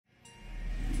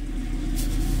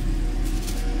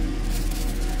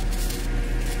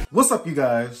What's up, you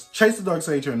guys? Chase the Dark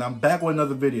Sage here, and I'm back with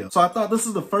another video. So I thought this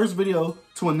is the first video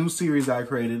to a new series I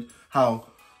created, how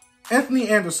Anthony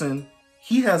Anderson,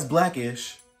 he has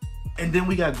Blackish, and then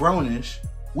we got Grownish,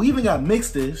 we even got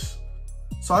Mixedish.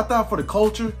 So I thought for the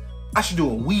culture, I should do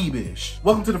a Weeb-ish.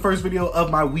 Welcome to the first video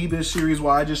of my Weeb-ish series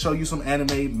where I just show you some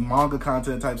anime, manga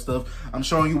content type stuff. I'm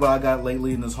showing you what I got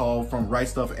lately in this haul from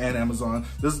RightStuff and Amazon.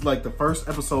 This is like the first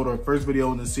episode or first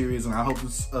video in this series, and I hope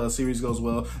this series goes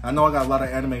well. I know I got a lot of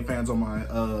anime fans on my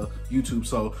YouTube,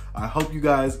 so I hope you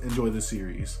guys enjoy this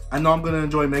series. I know I'm gonna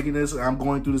enjoy making this, and I'm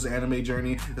going through this anime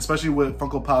journey, especially with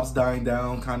Funko Pops dying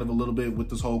down kind of a little bit with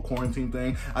this whole quarantine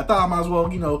thing. I thought I might as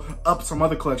well, you know, up some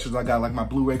other collections I got, like my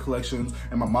Blu-ray collections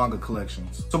and my manga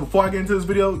collections. So before I get into this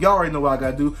video, y'all already know what I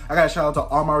gotta do. I gotta shout out to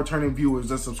all my returning viewers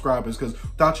and subscribers, because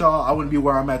without y'all, I wouldn't be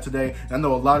where I'm at today. And I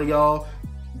know a lot of y'all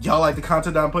like the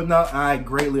content that I'm putting out, and I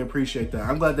greatly appreciate that.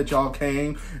 I'm glad that y'all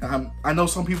came. I know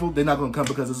some people, they're not gonna come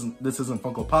because this isn't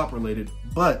Funko Pop related,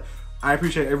 but I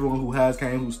appreciate everyone who has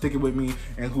came, who's sticking with me,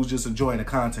 and who's just enjoying the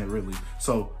content, really.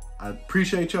 So I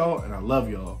appreciate y'all, and I love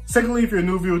y'all. Secondly, if you're a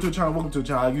new viewer to the channel, welcome to the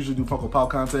channel. I usually do Funko Pop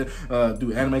content,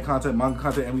 do anime content, manga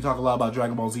content, and we talk a lot about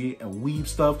Dragon Ball Z and Weeb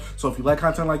stuff. So if you like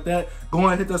content like that, go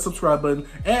ahead and hit that subscribe button,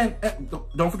 and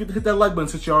don't forget to hit that like button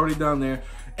since you're already down there,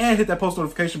 and hit that post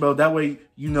notification bell. That way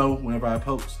you know whenever I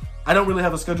post. I don't really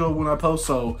have a schedule when I post,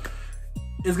 so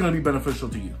it's gonna be beneficial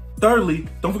to you. Thirdly,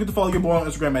 don't forget to follow your boy on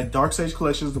Instagram at Dark Sage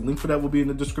Collections. The link for that will be in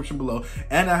the description below.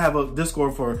 And I have a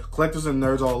Discord for collectors and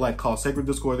nerds all alike called Sacred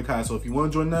Discord of the Kai. So if you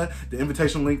want to join that, the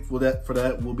invitation link for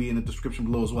that will be in the description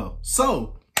below as well.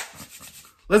 So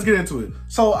let's get into it.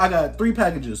 So I got 3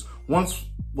 packages.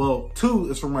 Well,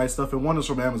 2 is from RightStuff and 1 is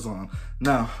from Amazon.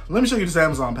 Now, let me show you this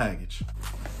Amazon package.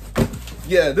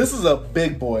 Yeah, this is a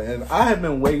big boy, and I have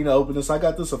been waiting to open this. I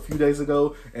got this a few days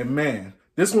ago, and man,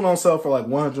 this went on sale for like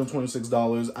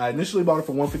 $126. I initially bought it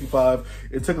for $155.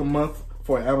 It took a month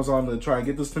for Amazon to try and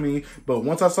get this to me, but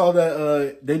once I saw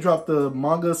that they dropped the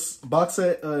manga box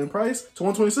set in price to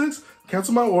 $126,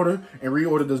 canceled my order and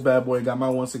reordered this bad boy and got my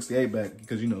 $168 back,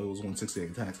 because you know it was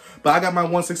 $168 tax. But I got my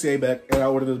 $168 back and I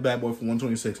ordered this bad boy for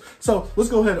 $126. So let's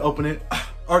go ahead and open it. I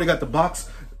already got the box,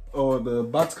 or the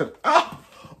box cut.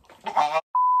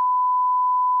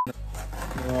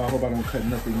 I hope I don't cut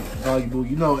nothing valuable.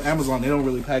 You know, Amazon, they don't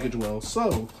really package well.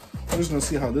 So, we're just gonna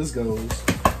see how this goes.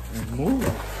 And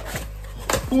move.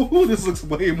 Ooh, this looks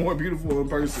way more beautiful in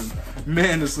person.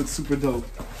 Man, this looks super dope.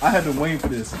 I have been waiting for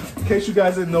this. In case you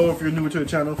guys didn't know, if you're newer to the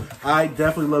channel, I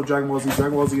definitely love Dragon Ball Z.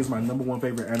 Dragon Ball Z is my #1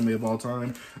 favorite anime of all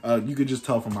time. You could just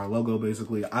tell from my logo,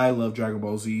 basically. I love Dragon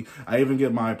Ball Z. I even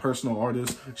get my personal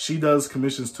artist. She does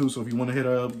commissions too, so if you want to hit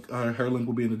her up, her link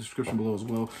will be in the description below as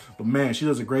well. But man, she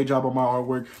does a great job on my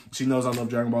artwork. She knows I love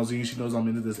Dragon Ball Z. She knows I'm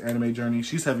into this anime journey.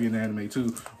 She's heavy in anime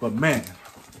too. But man,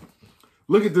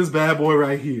 look at this bad boy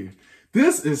right here.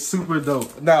 This is super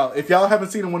dope. Now, if y'all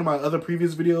haven't seen in one of my other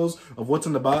previous videos of what's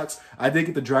in the box, I did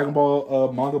get the Dragon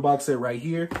Ball manga box set right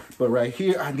here. But right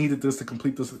here, I needed this to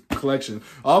complete this collection.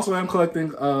 I also am collecting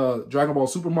Dragon Ball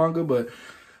Super manga, but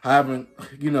I haven't,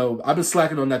 you know, I've been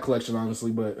slacking on that collection,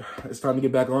 honestly, but it's time to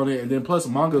get back on it. And then plus,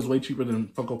 manga is way cheaper than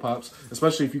Funko Pops,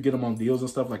 especially if you get them on deals and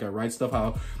stuff, like at RightStuff,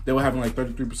 how they were having like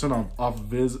 33% off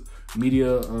Viz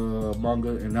Media manga,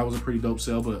 and that was a pretty dope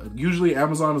sale. But usually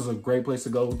Amazon is a great place to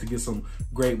go to get some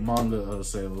great manga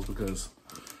sales, because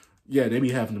yeah, they be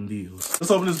having them deals.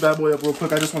 Let's open this bad boy up real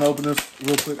quick. I just want to open this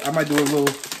real quick. I might do a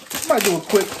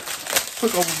quick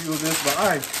overview of this, but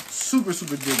I super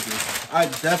dig this. I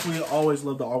definitely always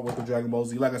love the artwork of Dragon Ball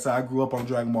Z. Like I said, I grew up on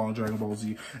Dragon Ball and Dragon Ball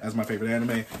Z as my favorite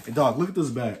anime. And dog, look at this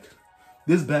back.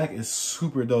 This back is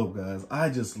super dope, guys. I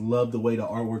just love the way the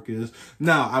artwork is.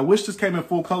 Now, I wish this came in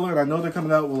full color, and I know they're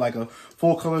coming out with like a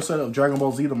full color set of Dragon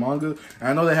Ball Z, the manga. And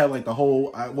I know they have like the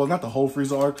whole, well, not the whole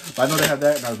Frieza arc, but I know they have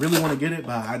that, and I really want to get it,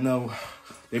 but I know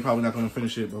they probably not going to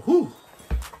finish it, but whew.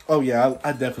 Oh yeah,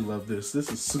 I definitely love this.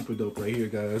 This is super dope right here,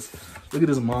 guys. Look at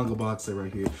this manga box set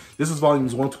right here. This is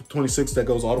volumes 126 that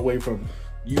goes all the way from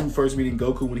you first meeting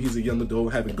Goku when he's a young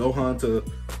adult, having Gohan, to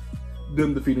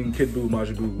them defeating Kid Buu,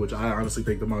 Majin Buu, which I honestly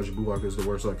think the Majin Buu arc is the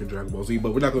worst arc in Dragon Ball Z,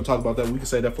 but we're not going to talk about that. We can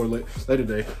say that for a later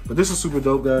day. But this is super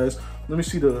dope, guys. Let me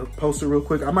see the poster real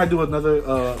quick. I might do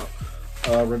another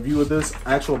review of this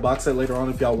actual box set later on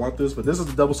if y'all want this, but this is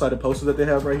the double-sided poster that they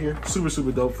have right here. Super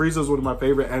dope. Frieza is one of my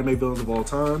favorite anime villains of all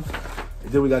time.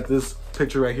 And then we got this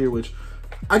picture right here, which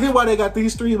I get why they got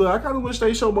these three, but I kind of wish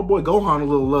they showed my boy Gohan a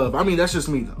little love. I mean, that's just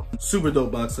me though. Super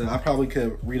dope box set. I probably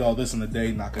could read all this in a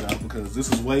day, knock it out, because this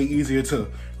is way easier to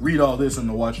read all this and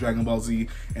to watch Dragon Ball Z.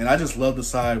 And I just love the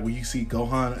side where you see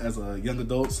Gohan as a young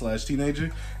adult /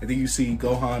 teenager, and then you see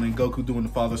Gohan and Goku doing the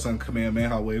father-son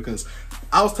Kamehameha wave. Because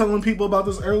I was telling people about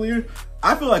this earlier.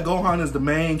 I feel like Gohan is the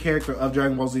main character of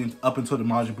Dragon Ball Z up until the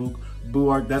Majin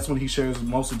Buu arc. That's when he shares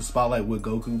most of the spotlight with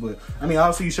Goku. But I mean,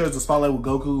 obviously he shares the spotlight with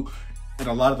Goku in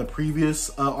a lot of the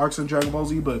previous arcs in Dragon Ball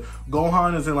Z, but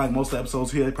Gohan is in like most of the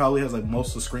episodes. He probably has like most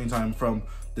of the screen time from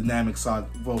the Namek saga,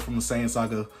 well, from the Saiyan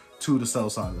saga to the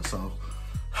Cell saga. So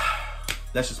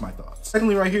that's just my thoughts.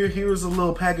 Secondly, right here, here's a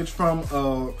little package from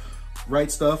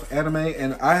RightStufAnime,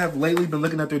 and I have lately been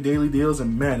looking at their daily deals,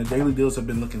 and man, the daily deals have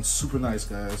been looking super nice,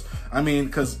 guys. I mean,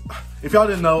 because if y'all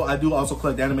didn't know, I do also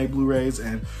collect anime Blu-rays,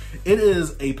 and it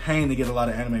is a pain to get a lot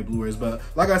of anime Blu-rays. But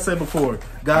like I said before,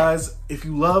 guys, if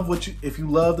you love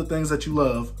the things that you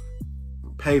love,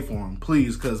 pay for them,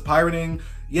 please. Because pirating,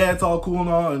 yeah, it's all cool and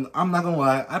all, and I'm not gonna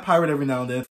lie, I pirate every now and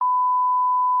then.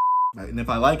 And if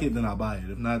I like it, then I'll buy it.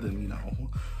 If not, then, you know,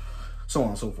 so on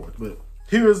and so forth. But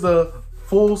here is the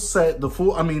full set,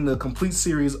 the complete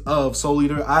series of Soul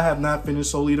Eater. I have not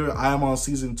finished Soul Eater. I am on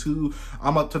season 2.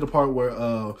 I'm up to the part where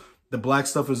the black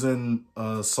stuff is in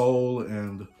Soul,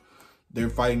 and they're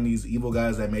fighting these evil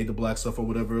guys that made the black stuff or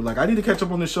whatever. Like, I need to catch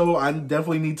up on the show. I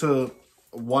definitely need to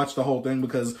watch the whole thing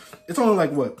because it's only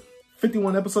like, what,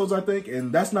 51 episodes, I think,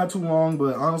 and that's not too long.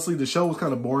 But honestly, the show was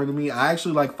kind of boring to me. I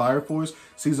actually like Fire Force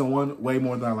season 1 way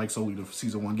more than I like Soul Eater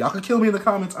season 1. Y'all can kill me in the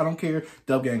comments. I don't care.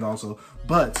 Dub Gang also.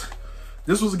 But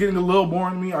this was getting a little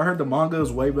boring to me. I heard the manga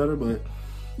is way better, but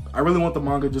I really want the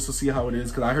manga just to see how it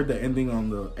is, because I heard the ending on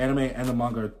the anime and the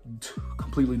manga are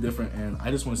completely different, and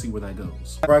I just want to see where that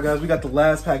goes. All right, guys, we got the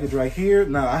last package right here.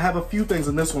 Now, I have a few things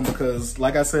in this one because,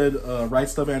 like I said,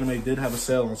 RightStufAnime did have a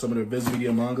sale on some of their Viz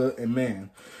Media manga, and man,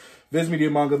 Viz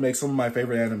Media manga makes some of my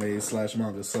favorite animes /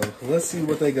 mangas. So let's see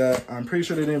what they got. I'm pretty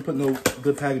sure they didn't put no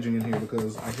good packaging in here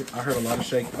because I heard a lot of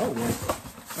shake. Oh, well.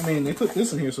 I mean, they put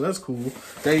this in here, so that's cool.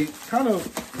 They kind of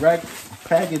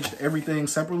packaged everything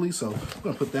separately, so I'm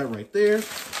going to put that right there.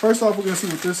 First off, we're going to see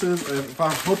what this is. If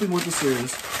I'm hoping what this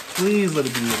is, please let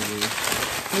it be what it is.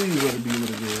 Please let it be what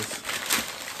it is.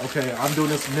 Okay, I'm doing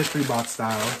this mystery box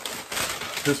style.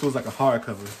 This feels like a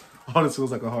hardcover. Oh, this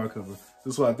feels like a hardcover.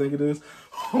 This is what I think it is.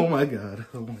 Oh my God.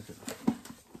 Oh my God.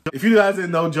 If you guys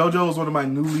didn't know, JoJo is one of my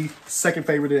newly second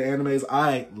favorite animes.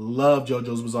 I love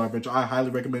JoJo's Bizarre Adventure. I highly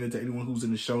recommend it to anyone who's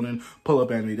in the shonen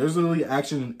pull-up anime. There's literally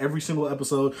action in every single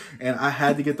episode, and I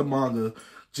had to get the manga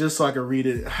just so I could read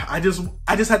it. I just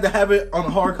had to have it on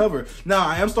the hardcover. Now,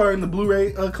 I am starting the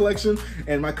Blu-ray collection,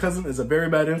 and my cousin is a very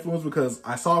bad influence because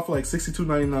I saw it for like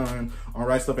 $62.99 on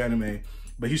RightStufAnime,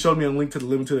 but he showed me a link to the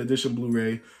limited edition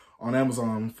Blu-ray on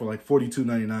Amazon for like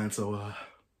 $42.99, so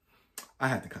I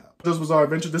had to cop. This was our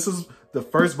adventure. This is the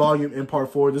first volume in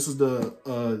part 4. This is when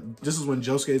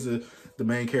Josuke is the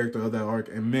main character of that arc.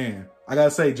 And man, I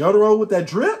gotta say, Jotaro with that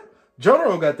drip,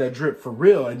 Jotaro got that drip for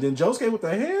real. And then Josuke with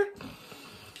that hair,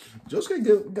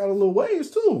 Josuke got a little waves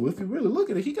too. If you really look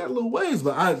at it, he got a little waves.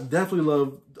 But I definitely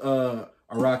love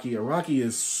Araki. Araki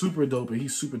is super dope, and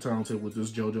he's super talented with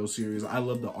this JoJo series. I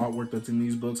love the artwork that's in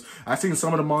these books. I've seen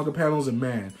some of the manga panels, and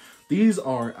man, these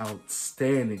are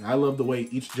outstanding. I love the way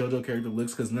each JoJo character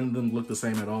looks because none of them look the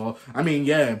same at all. I mean,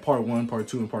 yeah, in part 1, part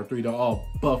 2, and part 3, they're all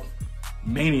buff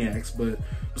maniacs. But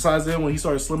besides that, when he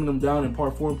started slimming them down in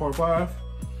part 4 and part 5,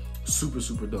 super,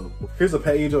 super dope. Here's a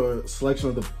page or a selection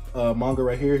of the manga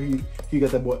right here. He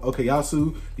got that boy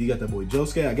Okayasu. You got that boy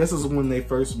Josuke. I guess this is when they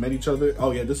first met each other.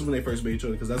 Oh yeah, this is when they first met each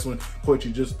other because that's when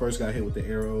Koichi just first got hit with the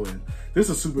arrow. And this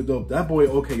is super dope. That boy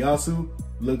Okayasu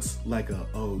looks like a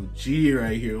OG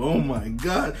right here. Oh my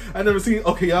God. I never seen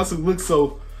Okayasu look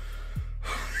so...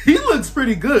 He looks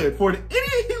pretty good. For the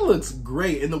idiot, he looks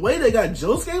great. And the way they got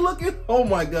Josuke looking, oh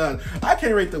my God. I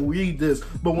can't wait to read this.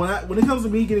 But when it comes to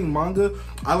me getting manga,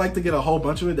 I like to get a whole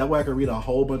bunch of it. That way I can read a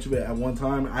whole bunch of it at one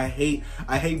time. I hate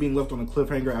being left on a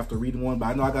cliffhanger after reading one, but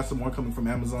I know I got some more coming from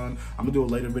Amazon. I'm gonna do a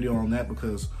later video on that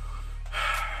because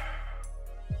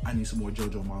I need some more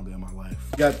JoJo manga in my life.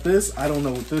 Got this. I don't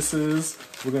know what this is.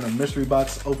 We're gonna mystery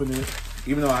box open it,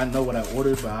 even though I know what I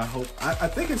ordered, but I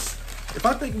think it's... If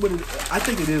I think what it, I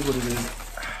think it is what it is.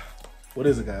 What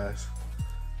is it, guys?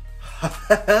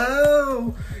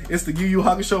 It's the Yu Yu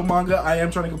Hakusho manga. I am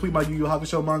trying to complete my Yu Yu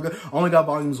Hakusho manga. I only got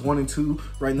volumes 1 and 2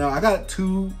 right now. I got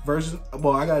 2 versions.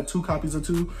 Well, I got 2 copies of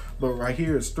 2, but right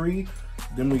here is 3.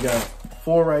 Then we got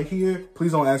 4 right here.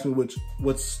 Please don't ask me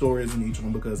what story is in each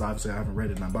one because obviously I haven't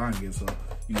read it and I'm buying it. So,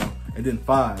 you know, and then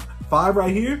 5. 5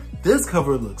 right here, this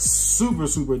cover looks super,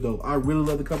 super dope. I really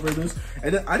love the cover of this.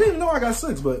 And then I didn't know I got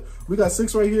 6, but we got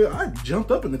 6 right here. I jumped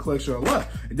up in the collection a lot.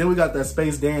 And then we got that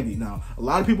Space Dandy. Now, a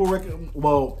lot of people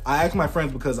well, I asked my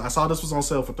friends because I saw this was on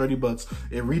sale for 30 bucks.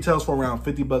 It retails for around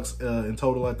 50 bucks in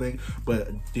total, I think. But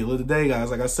deal of the day,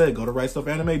 guys, like I said, go to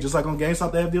RightStufAnime. Just like on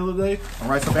GameStop, they have deal of the day. On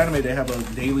RightStufAnime, they have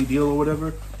a daily deal or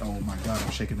whatever. Oh my God,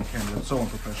 I'm shaking the camera. It's so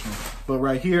unprofessional. But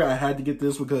right here, I had to get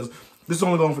this because this is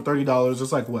only going for $30.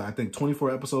 It's like what, I think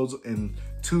 24 episodes and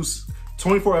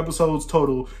 24 episodes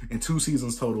total and 2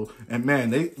 seasons total. And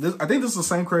man, I think this is the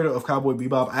same creator of Cowboy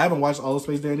Bebop. I haven't watched all of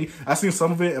Space Dandy. I seen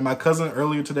some of it, and my cousin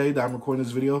earlier today that I'm recording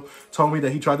this video told me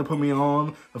that he tried to put me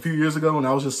on a few years ago and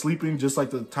I was just sleeping, just like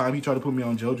the time he tried to put me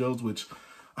on JoJo's, which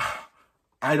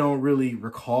I don't really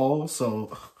recall.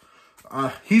 So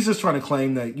he's just trying to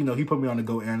claim that, you know, he put me on the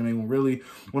GOAT anime when really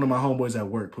one of my homeboys at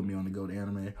work put me on the GOAT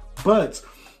anime. But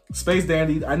Space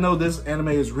Dandy, I know this anime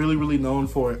is really, really known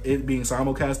for it being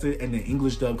simulcasted and the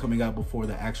English dub coming out before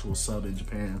the actual sub in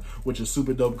Japan, which is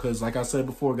super dope because, like I said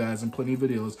before, guys, in plenty of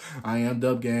videos, I am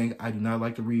dub gang. I do not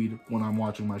like to read when I'm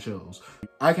watching my shows.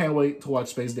 I can't wait to watch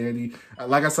Space Dandy.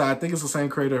 Like I said, I think it's the same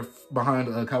creator behind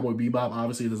Cowboy Bebop.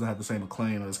 Obviously, it doesn't have the same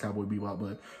acclaim as Cowboy Bebop,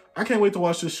 but I can't wait to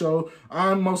watch this show.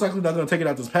 I'm most likely not going to take it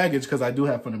out this package because I do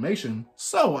have Funimation,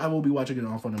 so I will be watching it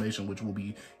on Funimation, which will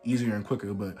be easier and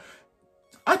quicker, but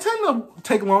I tend to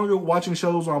take longer watching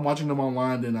shows when I'm watching them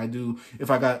online than I do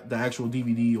if I got the actual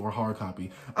DVD or hard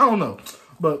copy. I don't know.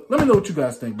 But let me know what you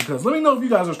guys think, because let me know if you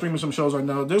guys are streaming some shows right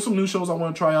now. There's some new shows I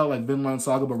want to try out, like Vinland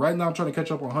Saga, but right now I'm trying to catch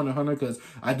up on Hunter x Hunter because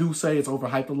I do say it's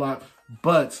overhyped a lot,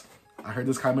 but I heard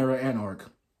this Chimera Ant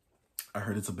arc. I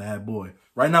heard it's a bad boy.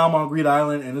 Right now I'm on Greed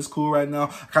Island and it's cool right now.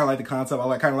 I kind of like the concept.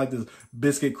 I kind of like this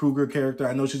Biscuit Kruger character.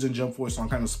 I know she's in Jump Force, so I'm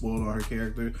kind of spoiled on her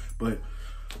character, but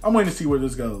I'm waiting to see where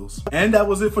this goes. And that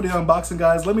was it for the unboxing,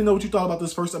 guys. Let me know what you thought about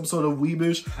this first episode of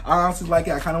WEEB-ish. I honestly like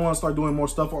it. I kind of want to start doing more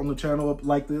stuff on the channel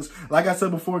like this. Like I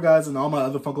said before, guys, in all my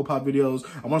other Funko Pop videos,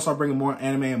 I want to start bringing more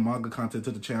anime and manga content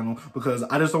to the channel because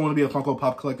I just don't want to be a Funko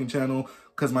Pop collecting channel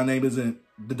because my name isn't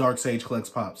The Dark Sage Collects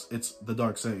Pops. It's The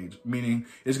Dark Sage, meaning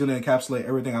it's going to encapsulate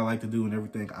everything I like to do and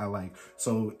everything I like.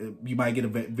 So you might get a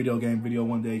video game video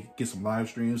one day, get some live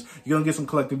streams. You're going to get some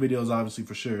collecting videos, obviously,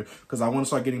 for sure, because I want to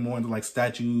start getting more into like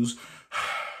statues.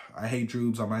 I hate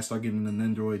Droobs. I might start getting an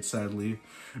Nendoroid, sadly.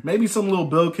 Maybe some little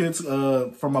build kits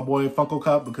from my boy Funko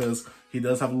Cop, because he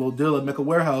does have a little deal at Mecha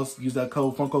Warehouse. Use that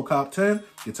code Funko Cop 10,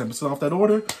 get 10% off that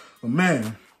order. But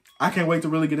man, I can't wait to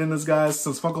really get in this, guys.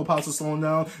 Since Funko Pops is slowing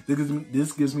down,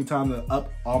 this gives me time to up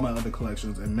all my other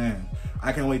collections. And man,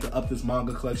 I can't wait to up this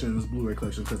manga collection and this Blu-ray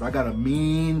collection because I got a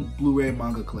mean Blu-ray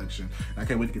manga collection. And I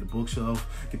can't wait to get a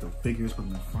bookshelf, get the figures, put them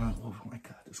in the front. Oh my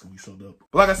God, this is gonna be so dope.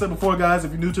 But like I said before, guys,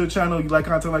 if you're new to the channel, you like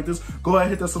content like this, go ahead,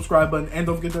 hit that subscribe button, and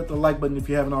don't forget the like button if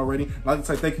you haven't already. I'd like to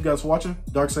say thank you guys for watching.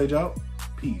 Dark Sage out.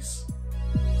 Peace.